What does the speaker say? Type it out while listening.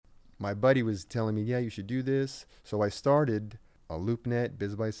my buddy was telling me, yeah, you should do this. So I started a LoopNet,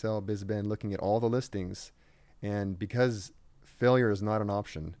 BizBuySell, BizBend, looking at all the listings. And because failure is not an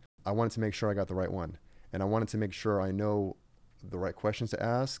option, I wanted to make sure I got the right one. And I wanted to make sure I know the right questions to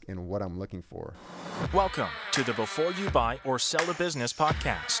ask and what I'm looking for. Welcome to the Before You Buy or Sell a Business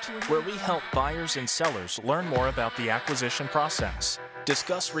podcast, where we help buyers and sellers learn more about the acquisition process,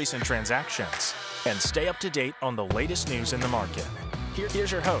 discuss recent transactions, and stay up to date on the latest news in the market.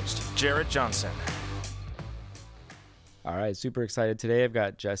 Here's your host, Jared Johnson. All right, super excited. Today I've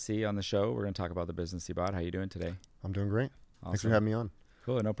got Jesse on the show. We're going to talk about the business he bought. How you doing today? I'm doing great. Awesome. Thanks for having me on.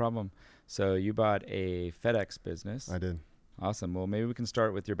 Cool, no problem. So you bought a FedEx business. I did. Awesome. Well, maybe we can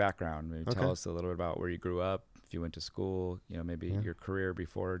start with your background. Maybe tell us a little bit about where you grew up, if you went to school, maybe your career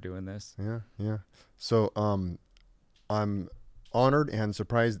before doing this. Yeah. So I'm honored and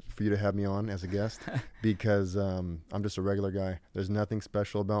surprised for you to have me on as a guest because I'm just a regular guy. There's nothing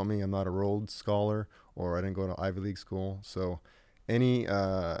special about me. I'm not a Rhodes Scholar or I didn't go to Ivy League school. So any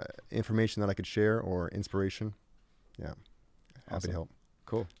information that I could share or inspiration, happy to help.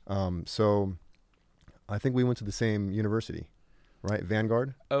 Cool. So I think we went to the same university, right?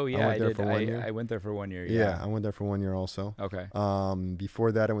 Vanguard. Oh yeah, I did. I went there for 1 year. Yeah, I went there for 1 year also. Okay.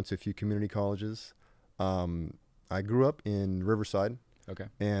 Before that, I went to a few community colleges. I grew up in Riverside. Okay.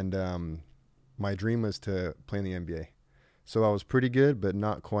 And my dream was to play in the NBA. So I was pretty good, but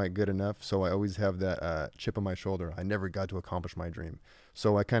not quite good enough. So I always have that chip on my shoulder. I never got to accomplish my dream.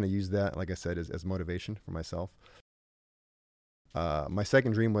 So I kind of used that, like I said, as motivation for myself. My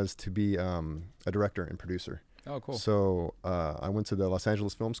second dream was to be a director and producer. Oh, cool. So I went to the Los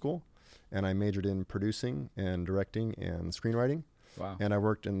Angeles Film School, and I majored in producing and directing and screenwriting. Wow. And I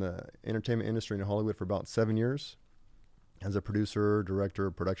worked in the entertainment industry in Hollywood for about 7 years as a producer,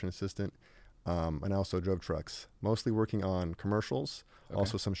 director, production assistant, and I also drove trucks, mostly working on commercials,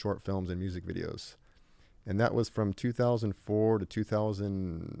 also some short films and music videos. And that was from 2004 to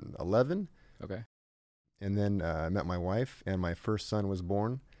 2011. Okay. And then I met my wife, and my first son was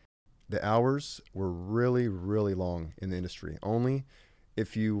born. The hours were really, really long in the industry. Only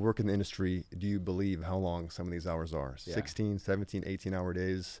if you work in the industry do you believe how long some of these hours are. 16, 17, 18-hour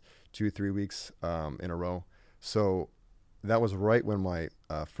days, 2-3 weeks in a row. So that was right when my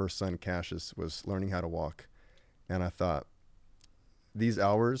first son, Cassius, was learning how to walk. And I thought, these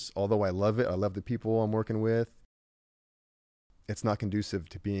hours, although I love it, I love the people I'm working with, it's not conducive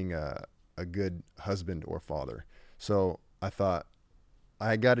to being a good husband or father. So I thought,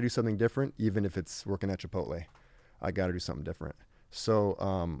 I got to do something different, even if it's working at Chipotle. I got to do something different.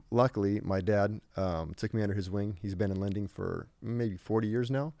 So luckily, my dad took me under his wing. He's been in lending for maybe 40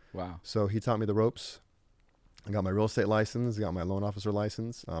 years now. Wow. So he taught me the ropes. I got my real estate license, got my loan officer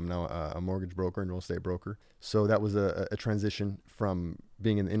license. I'm now a mortgage broker and real estate broker. So that was a transition from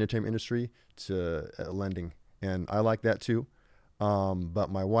being in the entertainment industry to lending. And I like that too.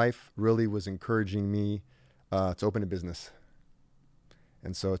 But my wife really was encouraging me to open a business.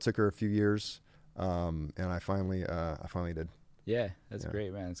 And so it took her a few years, and I finally did. Yeah, that's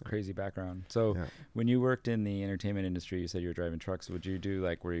great, man. It's a crazy background. So when you worked in the entertainment industry, you said you were driving trucks. Would you do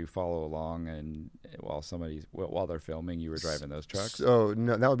like where you follow along and while they're filming, you were driving those trucks? So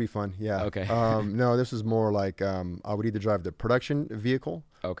no, that would be fun. Yeah. Okay. No, this is more like I would either drive the production vehicle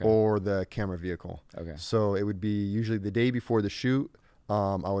or the camera vehicle. Okay. So it would be usually the day before the shoot.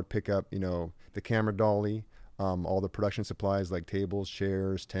 I would pick up, the camera dolly, all the production supplies like tables,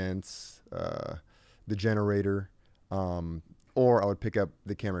 chairs, tents, the generator, or I would pick up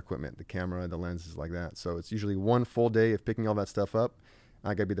the camera equipment, the camera, the lenses, like that. So it's usually one full day of picking all that stuff up. I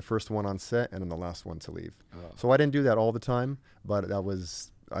got to be the first one on set and then the last one to leave. Oh. So I didn't do that all the time, but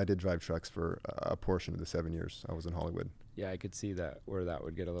I did drive trucks for a portion of the 7 years I was in Hollywood. Yeah, I could see that where that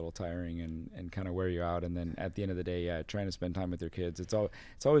would get a little tiring and kind of wear you out. And then at the end of the day, trying to spend time with your kids, it's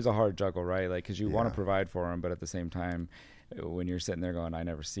always a hard juggle, right? Like, because you want to provide for them, but at the same time, when you're sitting there going, I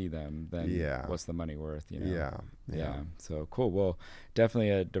never see them, then what's the money worth, Yeah. So cool. Well,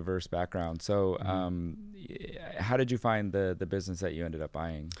 definitely a diverse background. So how did you find the business that you ended up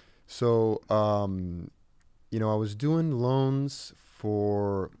buying? So, I was doing loans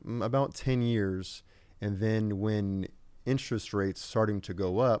for about 10 years. And then when interest rates starting to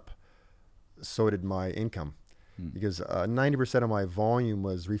go up, so did my income. Because 90% of my volume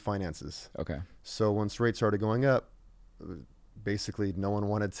was refinances. Okay. So once rates started going up, basically no one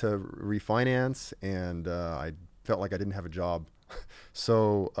wanted to refinance, and I felt like I didn't have a job.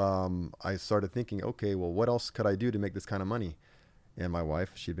 So I started thinking, okay, well, what else could I do to make this kind of money? And my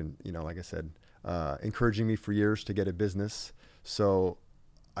wife, she'd been, like I said, encouraging me for years to get a business. So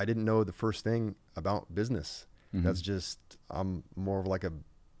I didn't know the first thing about business. Mm-hmm. That's just, I'm more of like a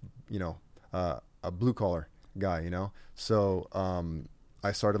a blue collar guy, So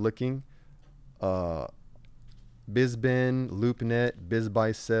I started looking, BizBen, LoopNet,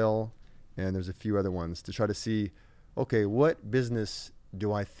 BizBuySell, and there's a few other ones to try to see, okay, what business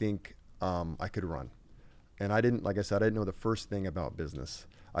do I think I could run? And like I said, I didn't know the first thing about business.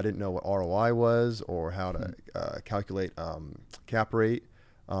 I didn't know what ROI was or how to calculate cap rate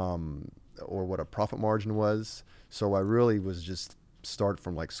or what a profit margin was. So I really was just start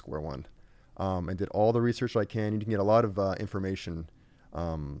from like square one and did all the research I can. You can get a lot of information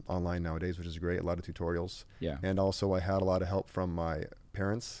online nowadays, which is great, a lot of tutorials. Yeah. And also I had a lot of help from my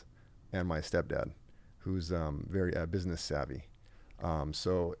parents and my stepdad, who's very business savvy.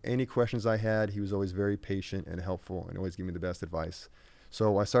 So any questions I had, he was always very patient and helpful and always gave me the best advice.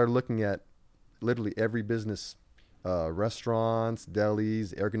 So I started looking at literally every business, restaurants,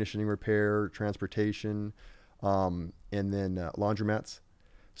 delis, air conditioning repair, transportation, and then laundromats.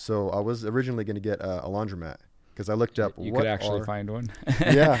 So I was originally going to get a laundromat because I looked up you could actually find one.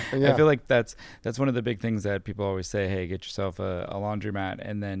 Yeah. I feel like that's one of the big things that people always say, hey, get yourself a laundromat,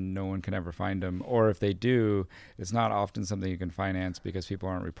 and then no one can ever find them. Or if they do, it's not often something you can finance because people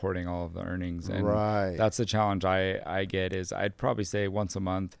aren't reporting all of the earnings. And Right. that's the challenge I get is I'd probably say once a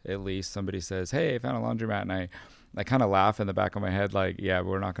month at least somebody says, hey, I found a laundromat, and I kind of laugh in the back of my head like, yeah,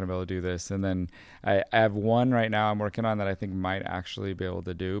 we're not going to be able to do this. And then I have one right now I'm working on that I think might actually be able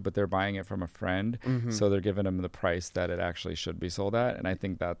to do, but they're buying it from a friend. Mm-hmm. So they're giving them the price that it actually should be sold at. And I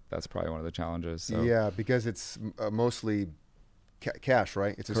think that's probably one of the challenges. So. Yeah, because it's mostly cash,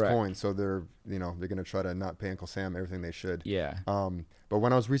 right? It's just coin. So they're going to try to not pay Uncle Sam everything they should. Yeah. But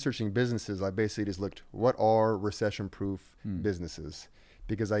when I was researching businesses, I basically just looked, what are recession-proof businesses?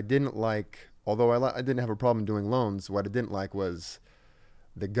 Because I didn't like... Although I didn't have a problem doing loans, what I didn't like was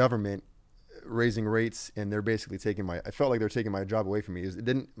the government raising rates, and they're basically I felt like they're taking my job away from me.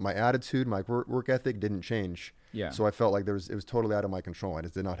 My attitude, my work ethic didn't change. Yeah. So I felt like it was totally out of my control. I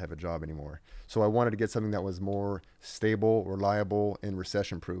just did not have a job anymore. So I wanted to get something that was more stable, reliable, and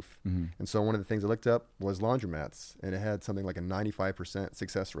recession-proof. Mm-hmm. And so one of the things I looked up was laundromats, and it had something like a 95%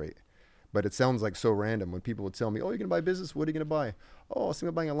 success rate. But it sounds like so random when people would tell me, oh, you're going to buy business? What are you going to buy? Oh, I was thinking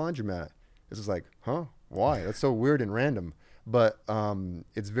of buying a laundromat. It's just like, huh? Why? That's so weird and random. But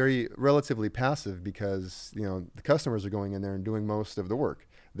it's very relatively passive because, the customers are going in there and doing most of the work.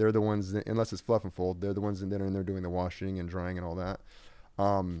 They're the ones, unless it's fluff and fold, they're the ones in there and they're doing the washing and drying and all that.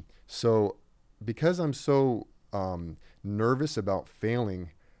 So because I'm so nervous about failing,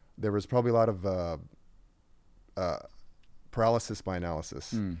 there was probably a lot of paralysis by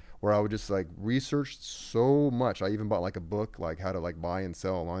analysis where I would just like research so much. I even bought like a book, like how to like buy and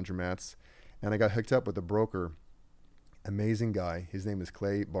sell laundromats. And I got hooked up with a broker, amazing guy. His name is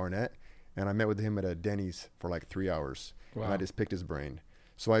Clay Barnett. And I met with him at a Denny's for like 3 hours. Wow. And I just picked his brain.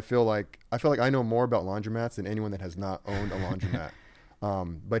 So I feel like I know more about laundromats than anyone that has not owned a laundromat.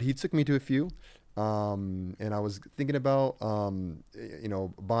 But he took me to a few. And I was thinking about,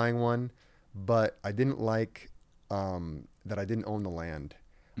 buying one, but I didn't like that I didn't own the land.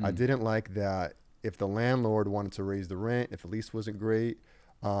 I didn't like that if the landlord wanted to raise the rent, if the lease wasn't great,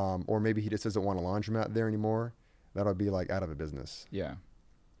 or maybe he just doesn't want a laundromat there anymore, that would be like out of a business. Yeah.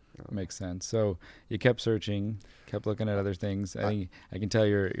 Makes sense. So you kept searching, kept looking at other things. I can tell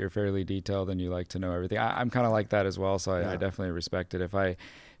you're fairly detailed and you like to know everything. I'm kind of like that as well. So I definitely respect it. If I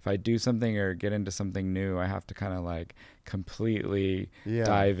do something or get into something new, I have to kind of like completely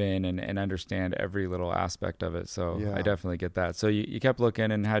dive in and understand every little aspect of it. So I definitely get that. So you kept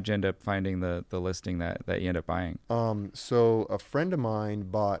looking, and how'd you end up finding the listing that you ended up buying? So a friend of mine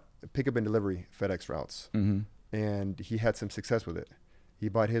bought pickup and delivery FedEx routes, and he had some success with it. He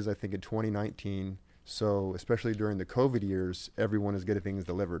bought his, I think, in 2019. So especially during the COVID years, everyone is getting things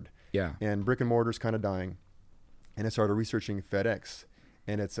delivered. Yeah. And brick and mortar is kind of dying. And I started researching FedEx.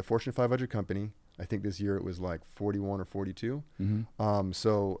 And it's a Fortune 500 company. I think this year it was like 41 or 42.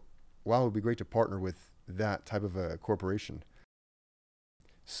 So, wow, it would be great to partner with that type of a corporation.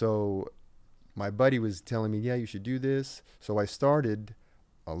 So my buddy was telling me, yeah, you should do this. So I started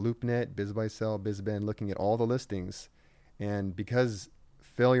a LoopNet, BizBuySell, BizBen, looking at all the listings. And because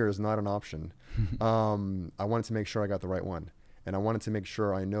failure is not an option, I wanted to make sure I got the right one. And I wanted to make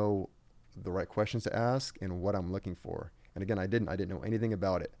sure I know the right questions to ask and what I'm looking for. And again, I didn't know anything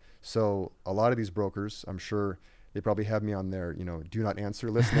about it. So a lot of these brokers, I'm sure they probably have me on their, do not answer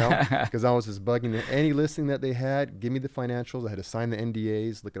list now, because I was just bugging any listing that they had, give me the financials. I had to sign the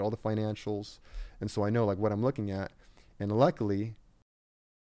NDAs, look at all the financials. And so I know like what I'm looking at. And luckily,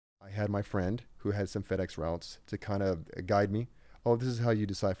 I had my friend who had some FedEx routes to kind of guide me. Oh, this is how you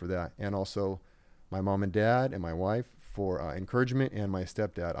decide for that. And also my mom and dad and my wife for encouragement, and my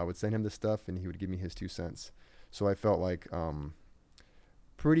stepdad. I would send him the stuff, and he would give me his 2 cents. So I felt like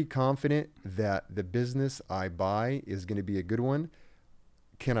pretty confident that the business I buy is going to be a good one.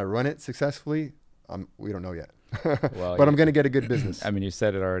 Can I run it successfully? We don't know yet. Well, but I'm going to get a good business. I mean, you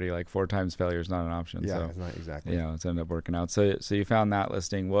said it already, like 4 times failure is not an option. Yeah, so, it's not exactly. Yeah, it's ended up working out. So you found that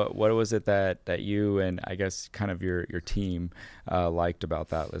listing. What was it that you and I guess kind of your team liked about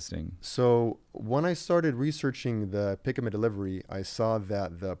that listing? So when I started researching the pickup and delivery, I saw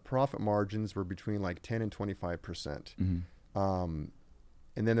that the profit margins were between like 10 and 25%. Mm-hmm.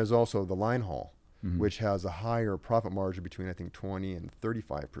 And then there's also the line haul, which has a higher profit margin between, I think, 20 and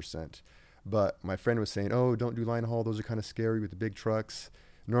 35%. But my friend was saying, oh, don't do line haul. Those are kind of scary with the big trucks.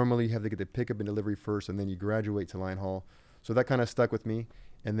 Normally, you have to get the pickup and delivery first, and then you graduate to line haul. So that kind of stuck with me.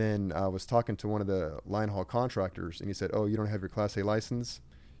 And then I was talking to one of the line haul contractors, and he said, oh, you don't have your Class A license?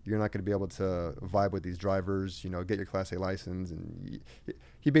 You're not going to be able to vibe with these drivers, get your Class A license. And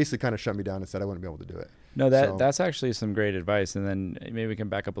he basically kind of shut me down and said I wouldn't be able to do it. No, that's actually some great advice. And then maybe we can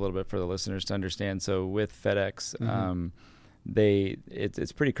back up a little bit for the listeners to understand. So with FedEx,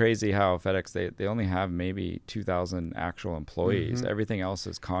 it's pretty crazy how FedEx, they only have maybe 2,000 actual employees. Everything else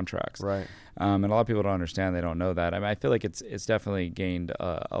is contracts. Right. And a lot of people don't understand. They don't know that. I mean, I feel like it's definitely gained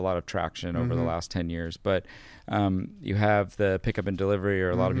a lot of traction over the last 10 years. But you have the pickup and delivery, or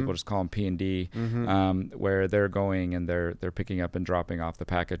a lot of people just call them P&D, where they're going and they're picking up and dropping off the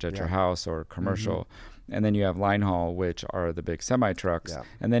package at your house or commercial. And then you have line haul, which are the big semi trucks. Yeah.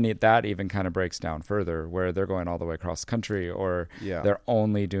 And then that even kind of breaks down further, where they're going all the way across the country, or they're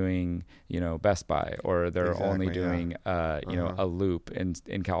only doing, Best Buy, or they're only doing, a loop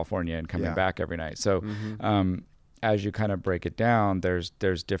in California and coming back every night. So, as you kind of break it down, there's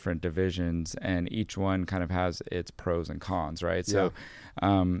different divisions, and each one kind of has its pros and cons, right? So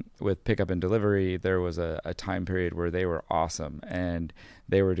with pickup and delivery, there was a time period where they were awesome and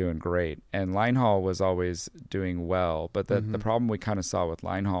they were doing great. And line haul was always doing well. But the problem we kind of saw with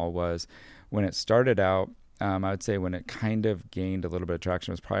line haul was when it started out, I would say when it kind of gained a little bit of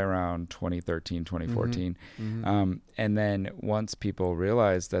traction, it was probably around 2013, 2014. And then once people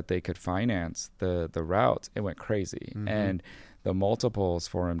realized that they could finance the routes, it went crazy. And the multiples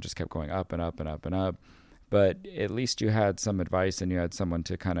for them just kept going up and up and up and up. But at least you had some advice and you had someone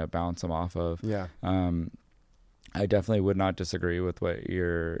to kind of bounce them off of. Yeah. I definitely would not disagree with what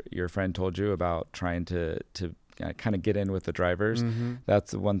your friend told you about trying to kind of get in with the drivers.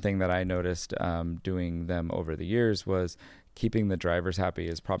 That's one thing that I noticed doing them over the years was keeping the drivers happy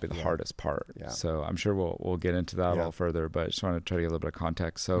is probably the hardest part. So I'm sure we'll get into that a little further, but I just want to try to get a little bit of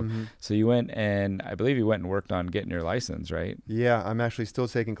context. So so you went, and I believe you went and worked on getting your license, right? Yeah, I'm actually still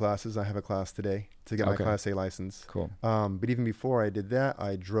taking classes. I have a class today to get my Class A license. Cool. But even before I did that,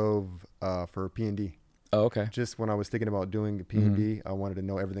 I drove for P&D. Oh, okay. Just when I was thinking about doing the P&D, I wanted to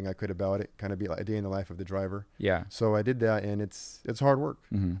know everything I could about it, kind of be like a day in the life of the driver. Yeah. So I did that, and it's hard work.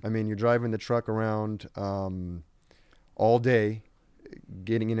 I mean, you're driving the truck around all day,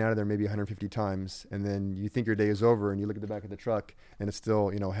 getting in and out of there maybe 150 times, and then you think your day is over, and you look at the back of the truck, and it's still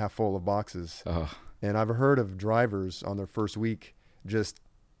half full of boxes. And I've heard of drivers on their first week just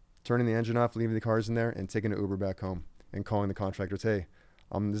turning the engine off, leaving the cars in there, and taking an Uber back home and calling the contractors, hey,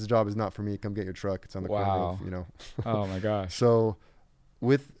 this job is not for me. Come get your truck. It's on the corner of, Oh my gosh. So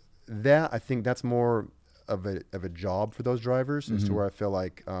with that, I think that's more of a job for those drivers, as to where I feel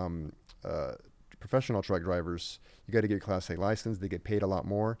like professional truck drivers, you got to get your Class A license. They get paid a lot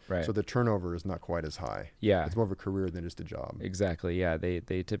more. Right. So the turnover is not quite as high. Yeah. It's more of a career than just a job. Exactly. Yeah. They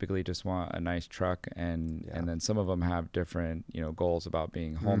typically just want a nice truck, and then some of them have different, goals about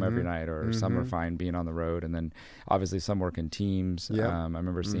being home every night, or some are fine being on the road. And then obviously some work in teams. I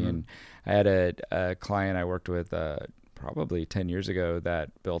remember seeing, I had a client I worked with, probably 10 years ago, that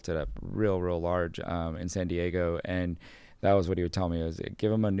built it up real large, in San Diego. And that was what he would tell me, is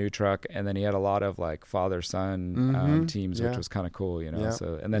give him a new truck. And then he had a lot of like father-son teams, which was kind of cool,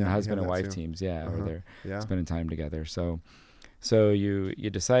 So, and then husband and wife teams, where they're spending time together. So you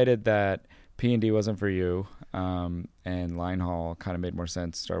decided that P&D wasn't for you, and line haul kind of made more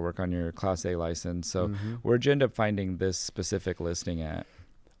sense. Start work on your Class A license. So where'd you end up finding this specific listing at?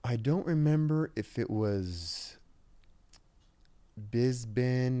 I don't remember if it was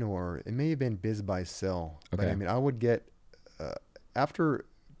BizBin, or it may have been Biz by Sell. Okay. But I mean, I would get, after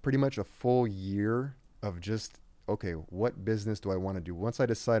pretty much a full year of just, okay, what business do I want to do? Once I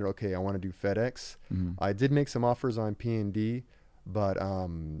decided, okay, I want to do FedEx, I did make some offers on P&D, but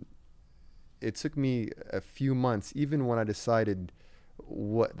it took me a few months, even when I decided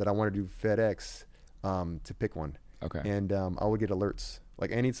that I want to do FedEx, to pick one. Okay. And I would get alerts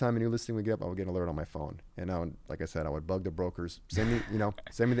like anytime a new listing would get up, I would get an alert on my phone. And I would, like I said, I would bug the brokers, send me the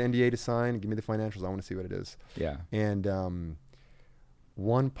NDA to sign, give me the financials. I want to see what it is. Yeah. And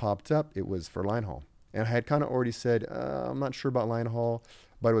one popped up. It was for line haul. And I had kind of already said, I'm not sure about line haul,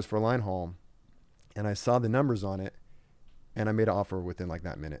 but it was for line haul. And I saw the numbers on it, and I made an offer within like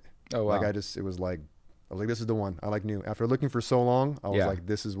that minute. Oh, wow. Like I was like, this is the one. I like knew. After looking for so long, I was like,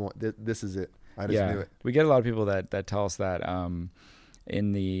 this is one. This is it. I just knew it. We get a lot of people that tell us that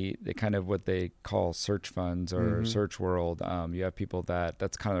in the kind of what they call search funds or search world, you have people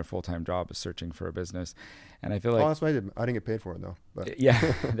that's kind of their full-time job is searching for a business. And I feel like, that's what I did. I didn't get paid for it though. But. Yeah,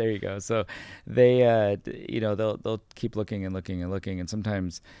 there you go. So they, they'll keep looking and looking and looking. And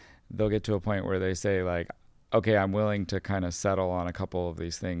sometimes they'll get to a point where they say like, okay, I'm willing to kind of settle on a couple of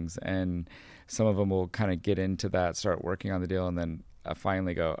these things. And some of them will kind of get into that, start working on the deal, and then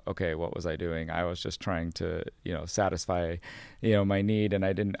finally go, okay, what was I doing? I was just trying to, satisfy, my need, and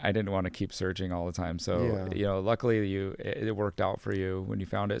I didn't want to keep searching all the time. So, luckily it worked out for you when you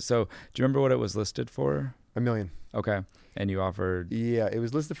found it. So do you remember what it was listed for? $1 million. Okay. And you offered? Yeah, it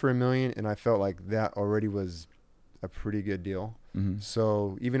was listed for $1 million, and I felt like that already was a pretty good deal. Mm-hmm.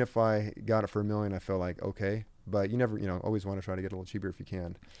 So even if I got it for $1 million, I felt like, okay, but you never, always want to try to get a little cheaper if you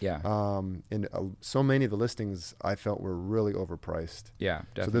can. Yeah. And so many of the listings I felt were really overpriced. Yeah,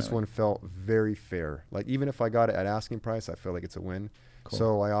 definitely. So this one felt very fair. Like even if I got it at asking price, I feel like it's a win. Cool.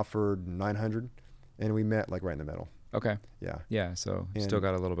 So I offered 900, and we met like right in the middle. Okay. Yeah. Yeah. So still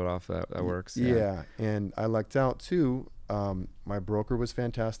got a little bit off. That works. Yeah. And I lucked out too. My broker was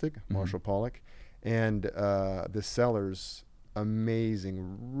fantastic, Marshall Pollock, and the sellers,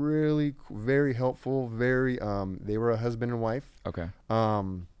 amazing, really very helpful. Very. They were a husband and wife. Okay.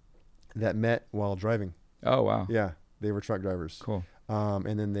 That met while driving. Oh wow. Yeah, they were truck drivers. Cool.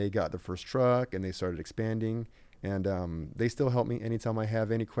 And then they got their first truck, and they started expanding. And they still help me anytime I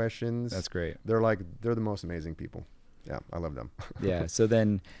have any questions. That's great. They're the most amazing people. Yeah, I love them. Yeah. So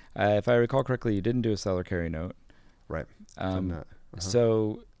then, if I recall correctly, you didn't do a seller carry note. Right.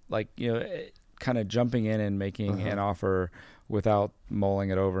 So like, kind of jumping in and making an offer without mulling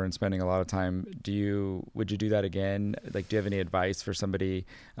it over and spending a lot of time. Would you do that again? Like, do you have any advice for somebody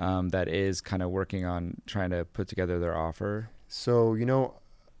that is kind of working on trying to put together their offer? So,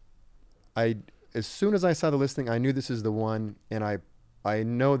 as soon as I saw the listing, I knew this is the one, and I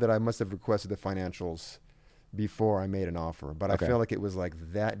know that I must have requested the financials before I made an offer, but I feel like it was like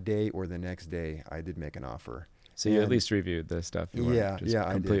that day or the next day I did make an offer. So you at least reviewed the stuff. You weren't just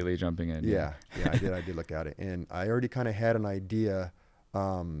completely jumping in. Yeah, I did. I did look at it, and I already kind of had an idea,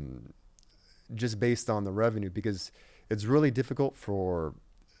 just based on the revenue, because it's really difficult for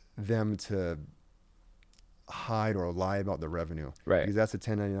them to hide or lie about the revenue, right? Because that's a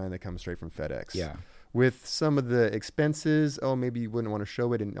 1099 that comes straight from FedEx. Yeah. With some of the expenses, maybe you wouldn't want to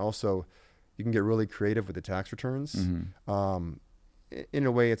show it, and also you can get really creative with the tax returns. Mm-hmm. In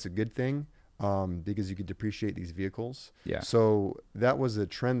a way, it's a good thing. Because you could depreciate these vehicles. Yeah. So that was a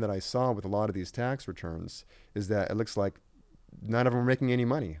trend that I saw with a lot of these tax returns, is that it looks like none of them are making any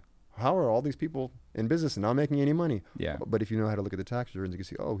money. How are all these people in business and not making any money? Yeah. But if you know how to look at the tax returns, you can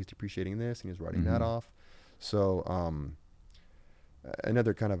see, he's depreciating this and he's writing that off. So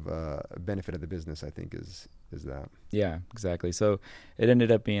another kind of benefit of the business, I think, is that. Yeah, exactly. So it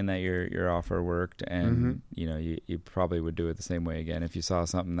ended up being that your offer worked, and you probably would do it the same way again if you saw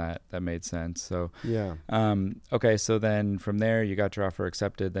something that made sense. So yeah. Okay, so then from there you got your offer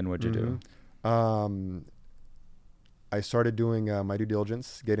accepted. Then what'd you do? I started doing my due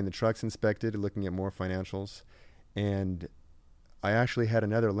diligence, getting the trucks inspected, looking at more financials, and I actually had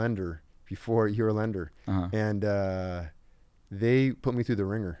another lender before you're a lender, and they put me through the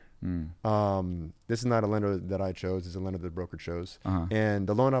ringer. This is not a lender that I chose. It's a lender that the broker chose. And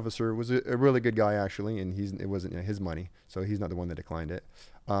the loan officer was a really good guy, actually, and it wasn't his money, so he's not the one that declined it.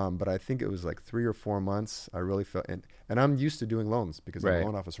 But I think it was like 3 or 4 months. I really felt, and I'm used to doing loans because I'm a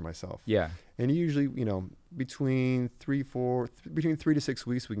loan officer myself. Yeah. And usually, between 3 to 6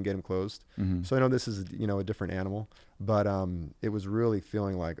 weeks, we can get them closed. So I know this is, a different animal, but it was really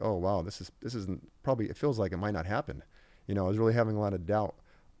feeling like, oh wow, this isn't probably. It feels like it might not happen. I was really having a lot of doubt.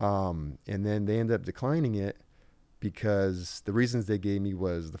 And then they ended up declining it because the reasons they gave me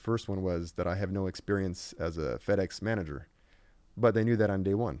the first one was that I have no experience as a FedEx manager, but they knew that on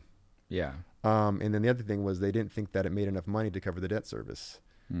day one. Yeah. And then the other thing was they didn't think that it made enough money to cover the debt service,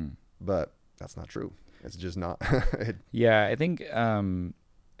 but that's not true. It's just not. Yeah. I think,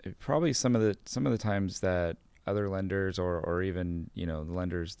 probably some of the times that other lenders or even, the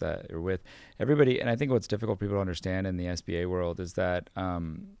lenders that are with everybody. And I think what's difficult for people to understand in the SBA world is that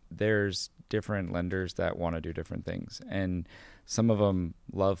there's different lenders that want to do different things. And some of them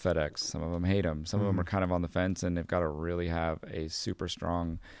love FedEx, some of them hate them, some of them are kind of on the fence, and they've got to really have a super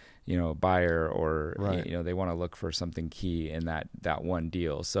strong, buyer, or they want to look for something key in that one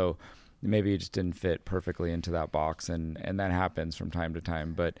deal. So maybe it just didn't fit perfectly into that box, and that happens from time to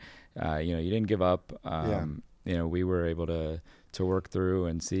time. But you didn't give up. We were able to work through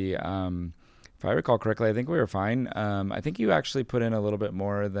and see. If I recall correctly, I think we were fine. I think you actually put in a little bit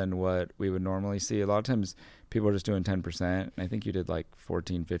more than what we would normally see. A lot of times people are just doing 10%. And I think you did like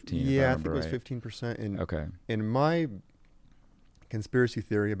 14, 15. Yeah, I think it was 15%. And okay. In my conspiracy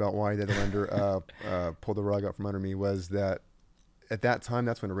theory about why the lender pulled the rug out from under me was that at that time,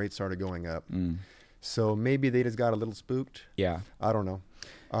 that's when the rates started going up. So maybe they just got a little spooked. Yeah. I don't know.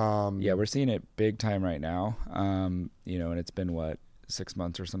 We're seeing it big time right now. And it's been 6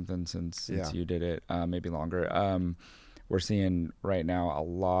 months or something since you did it, maybe longer. We're seeing right now a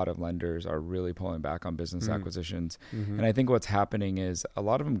lot of lenders are really pulling back on business acquisitions. And I think what's happening is a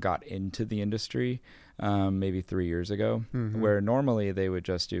lot of them got into the industry maybe 3 years ago, where normally they would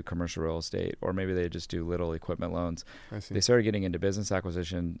just do commercial real estate, or maybe they just do little equipment loans. They started getting into business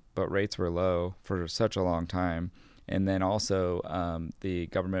acquisition, but rates were low for such a long time. And then also the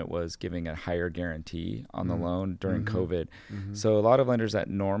government was giving a higher guarantee on the loan during COVID. So a lot of lenders that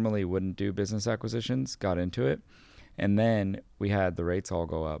normally wouldn't do business acquisitions got into it. And then we had the rates all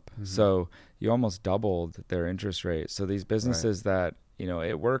go up. So you almost doubled their interest rate. So these businesses that,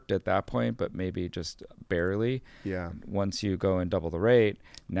 it worked at that point, but maybe just barely. Yeah. Once you go and double the rate,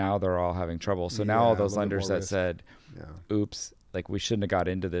 now they're all having trouble. So now all those lenders that said, oops, like we shouldn't have got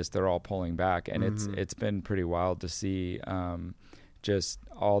into this, they're all pulling back. And it's been pretty wild to see just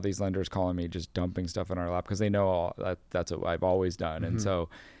all these lenders calling me, just dumping stuff in our lap, because they know that's what I've always done. And so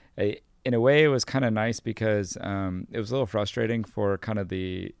in a way, it was kind of nice because it was a little frustrating for kind of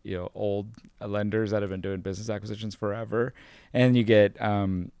the old lenders that have been doing business acquisitions forever, and you get a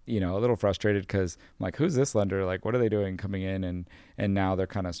little frustrated because I'm like, who's this lender? Like, what are they doing coming in? And now they're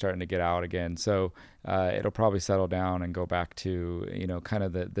kind of starting to get out again. So it'll probably settle down and go back to kind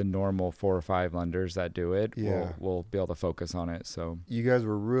of the normal 4 or 5 lenders that do it. Yeah. We'll be able to focus on it. So you guys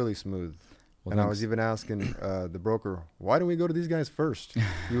were really smooth. Well, and thanks. I was even asking the broker, why don't we go to these guys first?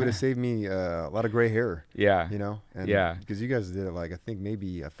 You would have saved me a lot of gray hair. Yeah. Because you guys did it I think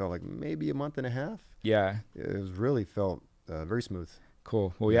I felt like maybe a month and a half. Yeah. It was really felt very smooth.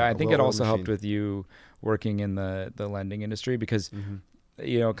 Cool. Well, I think it also helped with you working in the lending industry, because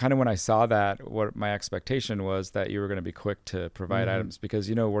kind of when I saw that, what my expectation was that you were going to be quick to provide items,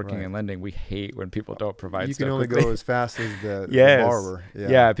 because working in lending, we hate when people don't provide you stuff can only quickly. go as fast as the borrower.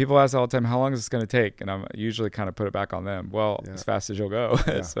 Yeah, people ask all the time, how long is this going to take? And I'm usually kind of put it back on them. Well, as fast as you'll go.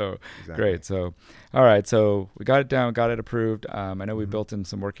 So exactly. Great. So all right, so we got it down, got it approved. I know we built in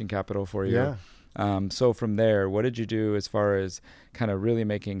some working capital for you. So from there, what did you do as far as kind of really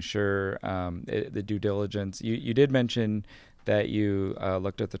making sure the due diligence? You did mention that you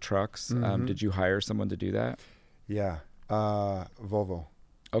looked at the trucks. Did you hire someone to do that? Yeah. Volvo.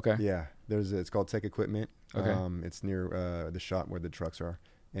 Okay. Yeah. It's called Tech Equipment. Okay. It's near the shop where the trucks are.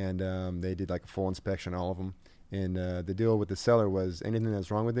 And they did like a full inspection, all of them. And the deal with the seller was anything that's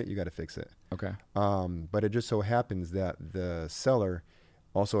wrong with it, you got to fix it. Okay. But it just so happens that the seller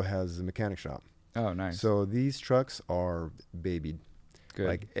also has a mechanic shop. Oh, nice. So these trucks are babied. Good.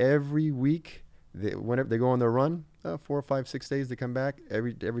 Like every week, whenever they go on their run, 4, 5, 6 days, they come back.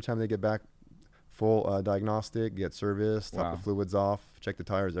 Every time they get back, full diagnostic, get serviced, top the fluids off, check the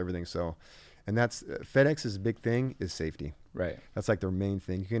tires, everything. So, and that's FedEx's big thing is safety. Right. That's like their main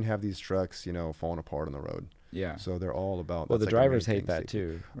thing. You can have these trucks, falling apart on the road. Yeah. So they're all about. Well, the like drivers hate that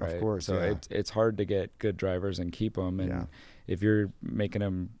too, right? Of course. So it's hard to get good drivers and keep them. And if you're making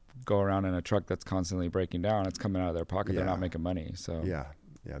them go around in a truck that's constantly breaking down, it's coming out of their pocket. They're not making money. So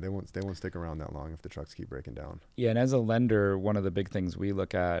yeah, they won't stick around that long if the trucks keep breaking down. Yeah, and as a lender, one of the big things we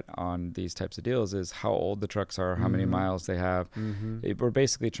look at on these types of deals is how old the trucks are, how many miles they have. We're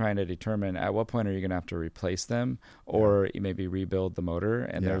basically trying to determine at what point are you going to have to replace them, or maybe rebuild the motor,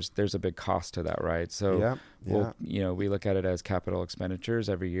 and there's a big cost to that, right? So we look at it as capital expenditures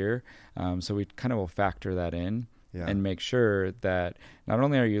every year, so we kind of will factor that in. And make sure that not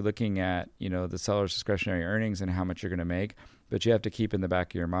only are you looking at, the seller's discretionary earnings and how much you're going to make, but you have to keep in the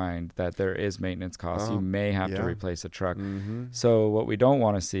back of your mind that there is maintenance costs. You may have to replace a truck. So what we don't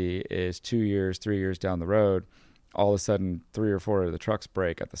want to see is 2 years, 3 years down the road, all of a sudden 3 or 4 of the trucks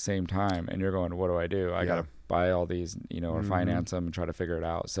break at the same time, and you're going, what do I do? I got to buy all these, or finance them and try to figure it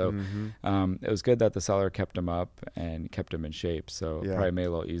out. So it was good that the seller kept them up and kept them in shape. So it probably made it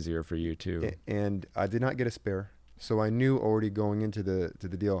a little easier for you too. And I did not get a spare. So I knew already going into the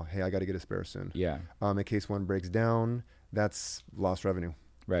deal, hey, I got to get a spare soon. Yeah. In case one breaks down, that's lost revenue.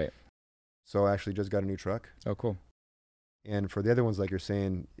 Right. So I actually just got a new truck. Oh, cool. And for the other ones, like you're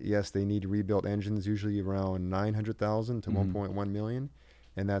saying, yes, they need rebuilt engines, usually around 900,000 to 1.1 million.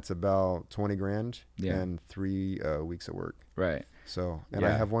 And that's about 20 grand and 3 weeks of work. Right. So, and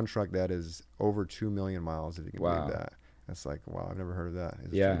I have one truck that is over 2 million miles, if you can believe that. That's like, wow, I've never heard of that.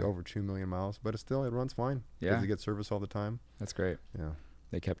 It's like over 2 million miles, but it runs fine. Because it gets service all the time. That's great. Yeah.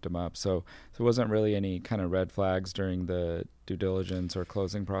 They kept them up. So it wasn't really any kind of red flags during the due diligence or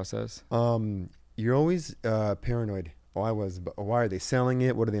closing process? You're always paranoid. Why are they selling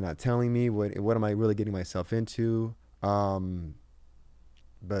it? What are they not telling me? What am I really getting myself into?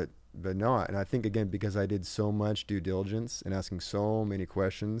 But no, and I think again, because I did so much due diligence and asking so many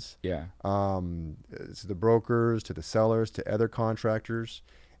questions. Yeah. To the brokers, to the sellers, to other contractors.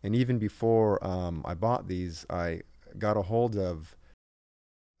 And even before I bought these, I got a hold of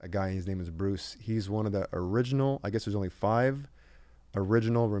a guy, his name is Bruce. He's one of the original, I guess there's only 5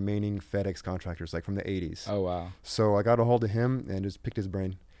 original remaining FedEx contractors, like from the 80s. Oh, wow. So I got a hold of him and just picked his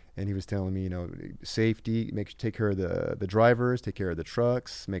brain. And he was telling me, safety, take care of the drivers, take care of the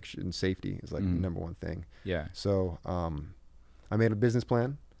trucks, and safety is like the number one thing. Yeah. So I made a business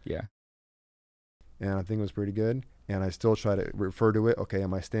plan. Yeah. And I think it was pretty good. And I still try to refer to it. Okay,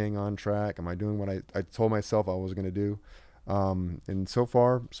 am I staying on track? Am I doing what I told myself I was going to do? And so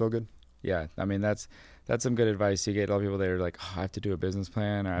far, so good. Yeah. I mean, that's some good advice. You get a lot of people that are like, I have to do a business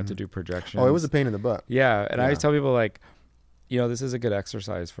plan. Or I have to do projections. Oh, it was a pain in the butt. Yeah. And I always tell people like, this is a good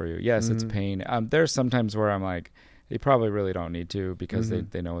exercise for you. Yes, it's pain. There's sometimes where I'm like, they probably really don't need to because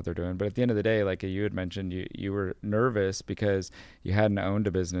they know what they're doing. But at the end of the day, like you had mentioned, you were nervous because you hadn't owned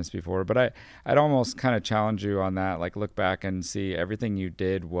a business before. But I'd almost kind of challenge you on that. Like look back and see everything you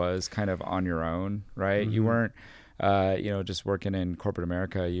did was kind of on your own, right? You weren't, just working in corporate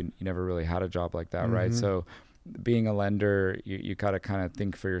America. You never really had a job like that, right? So being a lender, you got to kind of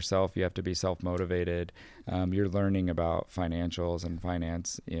think for yourself. You have to be self-motivated. You're learning about financials and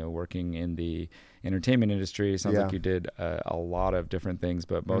finance, working in the entertainment industry. Sounds like you did a lot of different things,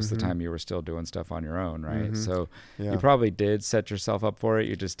 but most of the time you were still doing stuff on your own, right? So you probably did set yourself up for it.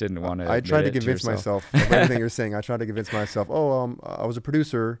 You just didn't want to I tried to convince myself of everything you're saying. I tried to convince myself, I was a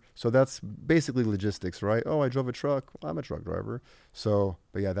producer, so that's basically logistics, right? Oh, I drove a truck. Well, I'm a truck driver. So,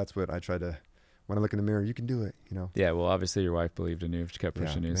 but yeah, that's what I tried to... When I look in the mirror, you can do it, Yeah, well, obviously your wife believed in you. She kept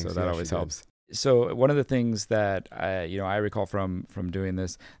pushing you, so that always helps. So one of the things that I recall from doing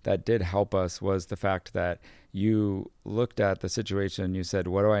this that did help us was the fact that you looked at the situation and you said,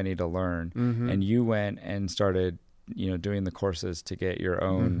 what do I need to learn? And you went and started, doing the courses to get your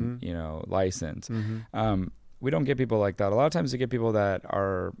own, license. We don't get people like that. A lot of times we get people that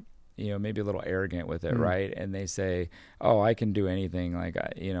are maybe a little arrogant with it, right? And they say, oh, I can do anything. Like,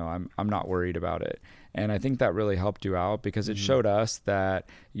 I'm not worried about it. And I think that really helped you out because it showed us that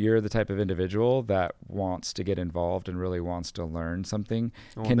you're the type of individual that wants to get involved and really wants to learn something,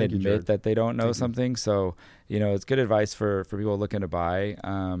 can admit that they don't know something. So, it's good advice for people looking to buy.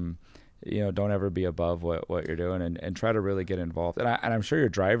 Don't ever be above what you're doing and try to really get involved. And I'm sure your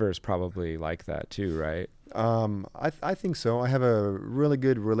drivers probably like that too, right? I think so. I have a really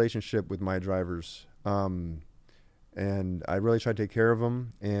good relationship with my drivers. And I really try to take care of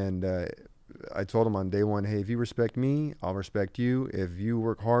them. And I told them on day one, hey, if you respect me, I'll respect you. If you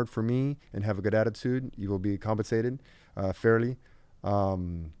work hard for me and have a good attitude, you will be compensated fairly.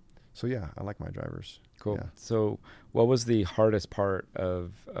 So yeah, I like my drivers. Cool. Yeah. So what was the hardest part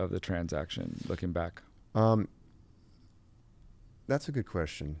of the transaction looking back? That's a good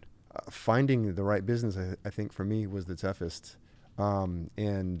question. Finding the right business, I think for me was the toughest.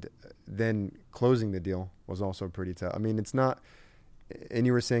 And then closing the deal was also pretty tough. I mean, it's not, and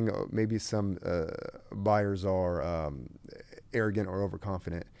you were saying maybe some buyers are arrogant or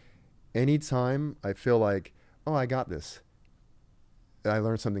overconfident. Anytime I feel like, oh, I got this, I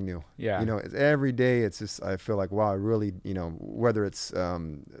learned something new. Yeah. Every day it's just, I feel like, wow, I really, whether it's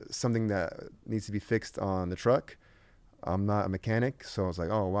something that needs to be fixed on the truck. I'm not a mechanic, so I was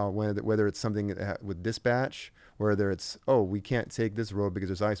like, oh, wow, whether it's something with dispatch, whether it's, oh, we can't take this road because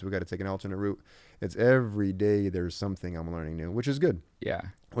there's ice, we got to take an alternate route. It's every day there's something I'm learning new, which is good. Yeah.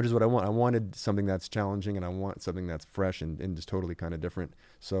 Which is what I want. I wanted something that's challenging, and I want something that's fresh and just totally kind of different.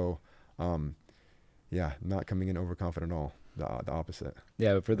 So, not coming in overconfident at all. The opposite.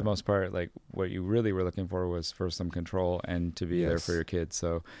 Yeah, but for the most part, like what you really were looking for was for some control and to be there for your kids.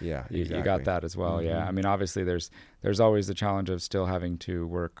 So yeah, you got that as well. Yeah, I mean, obviously there's always the challenge of still having to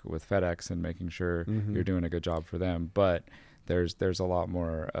work with FedEx and making sure you're doing a good job for them. But there's a lot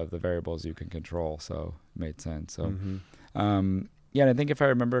more of the variables you can control. So it made sense. So and I think if I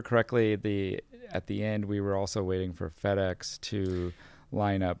remember correctly, at the end, we were also waiting for FedEx to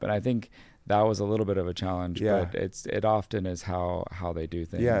line up. And I think that was a little bit of a challenge, but it often is how they do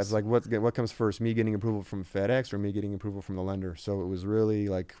things. Yeah, it's like what comes first, me getting approval from FedEx or me getting approval from the lender. So it was really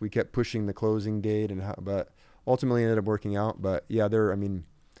like we kept pushing the closing date, but ultimately ended up working out. But yeah, they're a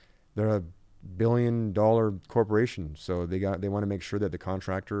 $1 billion corporation, so they want to make sure that the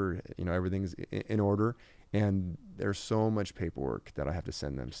contractor, everything's in order. And there's so much paperwork that I have to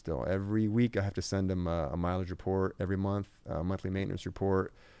send them still. Every week I have to send them a mileage report, every month a monthly maintenance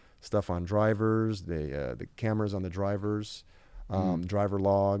report, stuff on drivers, the cameras on the drivers, driver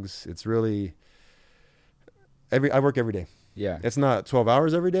logs. It's really I work every day. Yeah, it's not 12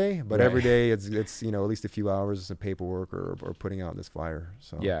 hours every day, but right. every day it's at least a few hours of paperwork or putting out this flyer.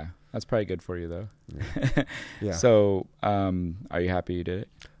 So yeah, that's probably good for you though. Yeah. Yeah. So are you happy you did it?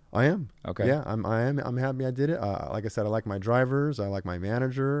 I am. Okay. Yeah, I'm happy I did it. Like I said, I like my drivers. I like my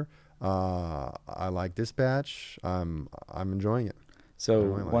manager. I like dispatch. I'm enjoying it.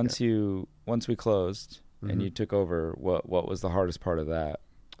 So once we closed and you took over, what was the hardest part of that?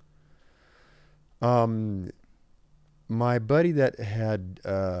 My buddy that had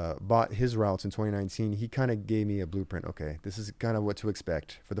bought his routes in 2019, he kind of gave me a blueprint. Okay, this is kind of what to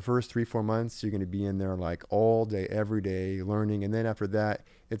expect. For the first 3-4 months, you're going to be in there like all day, every day, learning. And then after that,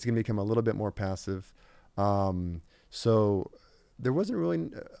 it's going to become a little bit more passive. So there wasn't really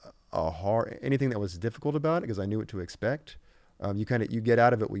anything that was difficult about it because I knew what to expect. You get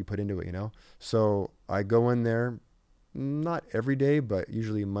out of it what you put into it, So I go in there, not every day, but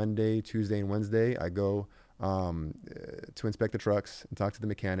usually Monday, Tuesday, and Wednesday. I go to inspect the trucks and talk to the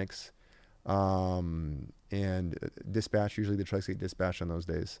mechanics, and dispatch. Usually the trucks get dispatched on those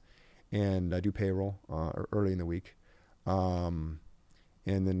days, and I do payroll early in the week. And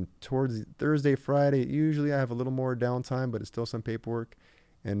then towards Thursday, Friday, usually I have a little more downtime, but it's still some paperwork.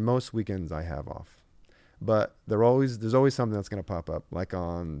 And most weekends I have off. But there's always something that's going to pop up. Like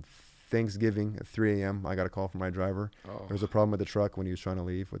on Thanksgiving at 3 a.m., I got a call from my driver. Oh. There was a problem with the truck when he was trying to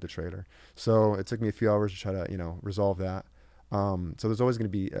leave with the trailer. So it took me a few hours to try to, resolve that. So there's always going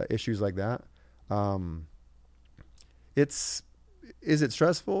to be issues like that. Is it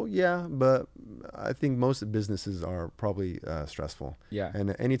stressful? Yeah, but I think most businesses are probably stressful. Yeah.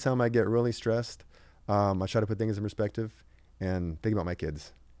 And anytime I get really stressed, I try to put things in perspective and think about my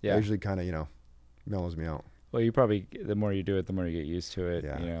kids. Yeah. It usually kind of, mellows me out. Well, the more you do it, the more you get used to it,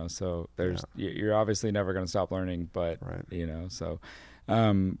 yeah. So you're obviously never going to stop learning, but, right. So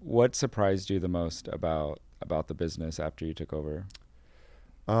what surprised you the most about the business after you took over?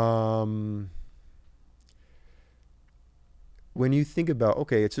 When you think about,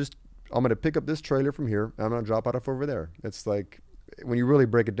 okay, it's just, I'm going to pick up this trailer from here, and I'm going to drop it off over there. It's like, when you really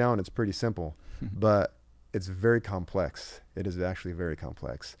break it down, it's pretty simple, but it's very complex. It is actually very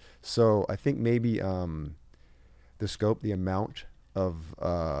complex. So I think maybe the scope, the amount of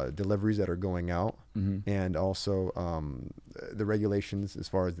deliveries that are going out, and also the regulations as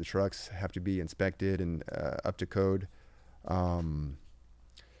far as the trucks have to be inspected and up to code. But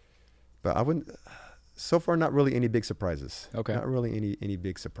I wouldn't... So far, not really any big surprises. Okay. Not really any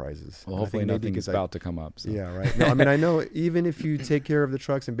big surprises. Well, hopefully nothing's about to come up. So. Yeah, right. No, I know even if you take care of the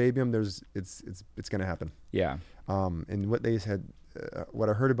trucks and baby them, it's going to happen. Yeah. And what they said, what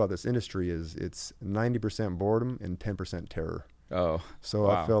I heard about this industry is it's 90% boredom and 10% terror. Oh. So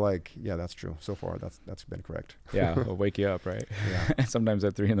wow. I feel like, yeah, that's true. So far, that's been correct. Yeah, it'll wake you up, right? Yeah. Sometimes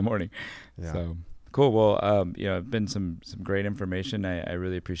at 3 a.m. Yeah. So. Cool. Well, it's been some great information. I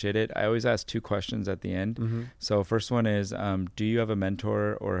really appreciate it. I always ask 2 questions at the end. Mm-hmm. So first one is, do you have a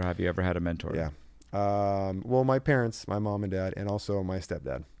mentor or have you ever had a mentor? Yeah. Well, my parents, my mom and dad, and also my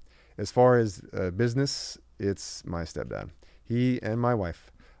stepdad. As far as business, it's my stepdad. He and my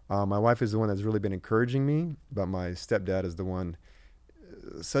wife. My wife is the one that's really been encouraging me, but my stepdad is the one,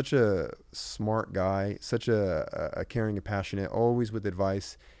 such a smart guy, such a caring and passionate, always with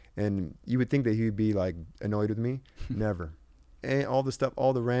advice. And you would think that he would be like annoyed with me. Never. And all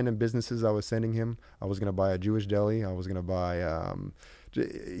the random businesses I was sending him, I was going to buy a Jewish deli. I was going to buy,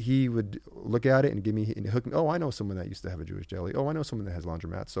 he would look at it and hook me. Oh, I know someone that used to have a Jewish deli. Oh, I know someone that has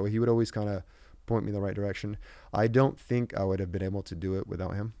laundromats. So he would always kind of point me in the right direction. I don't think I would have been able to do it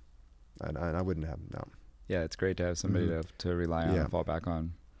without him. And I wouldn't have, no. Yeah, it's great to have somebody to rely on and fall back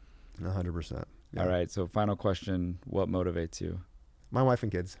on. 100%. Yeah. All right. So final question, what motivates you? My wife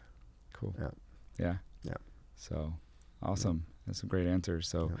and kids. Cool. Yeah. So awesome. Yeah. That's some great answers.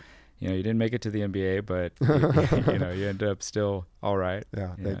 So, yeah. You didn't make it to the NBA, but you ended up still all right.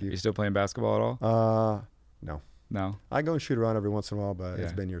 Yeah. Thank you. You still playing basketball at all? No. I go and shoot around every once in a while, but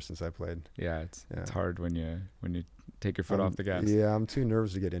it's been years since I played. Yeah. It's hard when you take your foot off the gas. Yeah. I'm too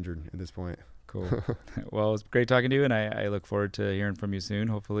nervous to get injured at this point. Cool. Well, it's great talking to you, and I look forward to hearing from you soon.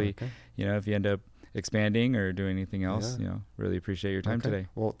 Hopefully, if you end up expanding or doing anything else, really appreciate your time today.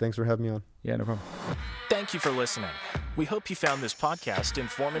 Well, thanks for having me on. Yeah, no problem. Thank you for listening. We hope you found this podcast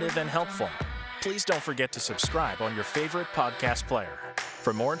informative and helpful. Please don't forget to subscribe on your favorite podcast player.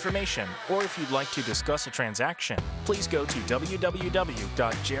 For more information, or if you'd like to discuss a transaction, please go to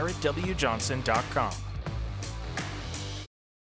www.jaredwjohnson.com.